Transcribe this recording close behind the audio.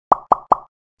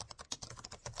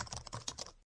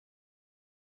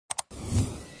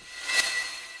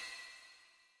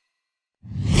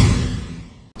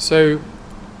So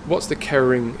what's the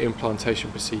keraring implantation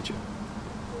procedure?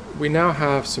 We now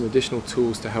have some additional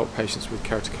tools to help patients with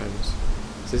keratoconus.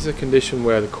 So this is a condition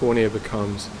where the cornea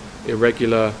becomes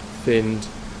irregular, thinned,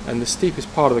 and the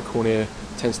steepest part of the cornea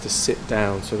tends to sit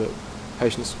down so that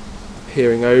patients are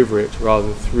peering over it rather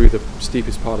than through the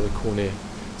steepest part of the cornea,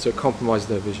 so it compromises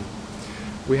their vision.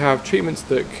 We have treatments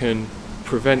that can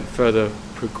prevent further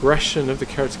progression of the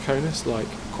keratoconus, like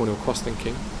corneal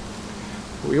cross-linking.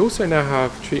 We also now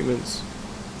have treatments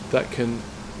that can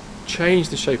change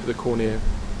the shape of the cornea,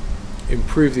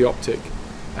 improve the optic,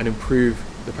 and improve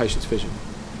the patient's vision.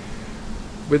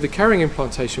 With the keraring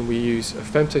implantation, we use a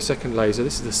femtosecond laser.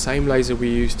 This is the same laser we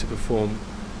use to perform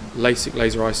LASIK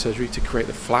laser eye surgery to create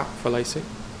the flap for LASIK,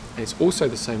 and it's also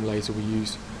the same laser we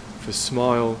use for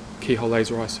SMILE keyhole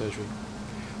laser eye surgery.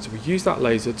 So we use that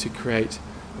laser to create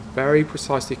a very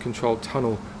precisely controlled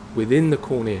tunnel within the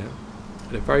cornea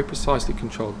at a very precisely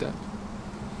controlled depth.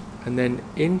 And then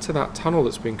into that tunnel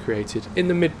that's been created in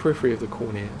the mid-periphery of the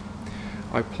cornea,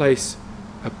 I place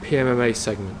a PMMA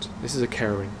segment. This is a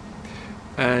keraring.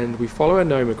 And we follow a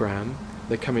nomogram.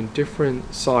 They come in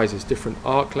different sizes, different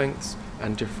arc lengths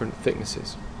and different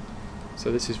thicknesses.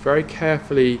 So this is very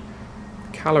carefully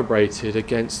calibrated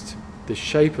against the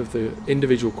shape of the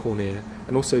individual cornea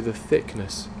and also the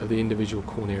thickness of the individual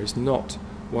cornea. It's not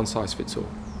one size fits all.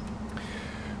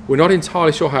 We're not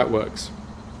entirely sure how it works.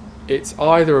 It's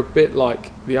either a bit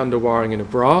like the underwiring in a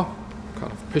bra,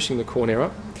 kind of pushing the cornea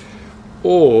up,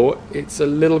 or it's a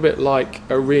little bit like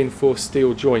a reinforced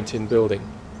steel joint in building,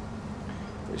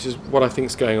 which is what I think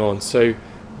is going on. So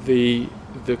the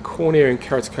cornea in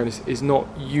keratoconus is not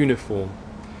uniform.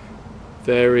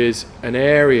 There is an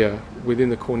area within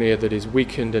the cornea that is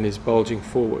weakened and is bulging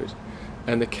forward,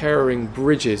 and the keraring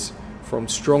bridges from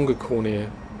stronger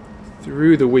cornea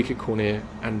through the weaker cornea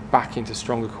and back into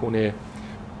stronger cornea,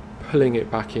 pulling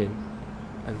it back in,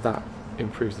 and that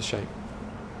improves the shape.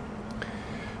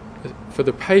 For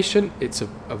the patient, it's a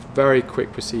very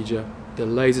quick procedure. The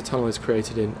laser tunnel is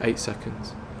created in 8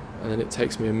 seconds, and then it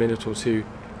takes me a minute or two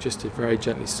just to very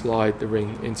gently slide the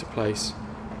ring into place,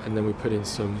 and then we put in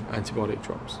some antibiotic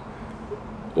drops.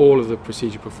 All of the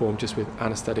procedure performed just with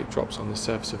anesthetic drops on the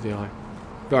surface of the eye.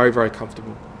 Very, very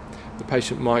comfortable. The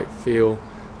patient might feel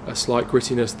a slight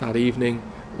grittiness that evening.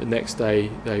 The next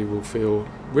day they will feel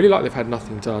really like they've had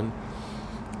nothing done,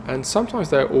 and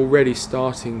sometimes they're already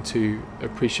starting to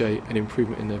appreciate an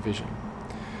improvement in their vision.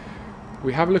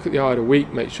 We have a look at the eye at a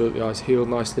week, make sure that the eye's healed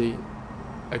nicely.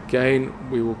 Again,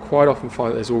 we will quite often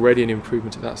find that there's already an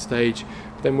improvement at that stage,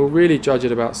 but then we'll really judge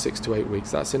at about 6 to 8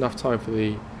 weeks. That's enough time for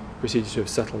the procedure to have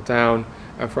settled down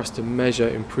and for us to measure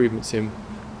improvements in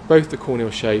both the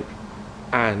corneal shape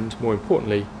and, more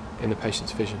importantly, in the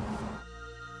patient's vision.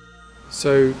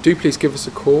 So do please give us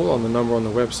a call on the number on the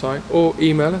website, or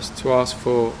email us to ask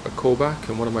for a callback,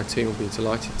 and one of my team will be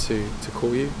delighted to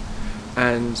call you,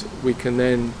 and we can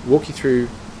then walk you through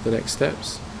the next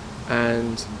steps,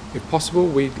 and if possible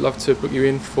we'd love to book you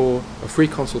in for a free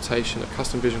consultation at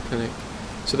Custom Vision Clinic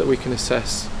so that we can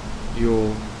assess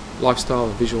your lifestyle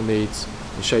and visual needs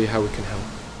and show you how we can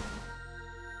help.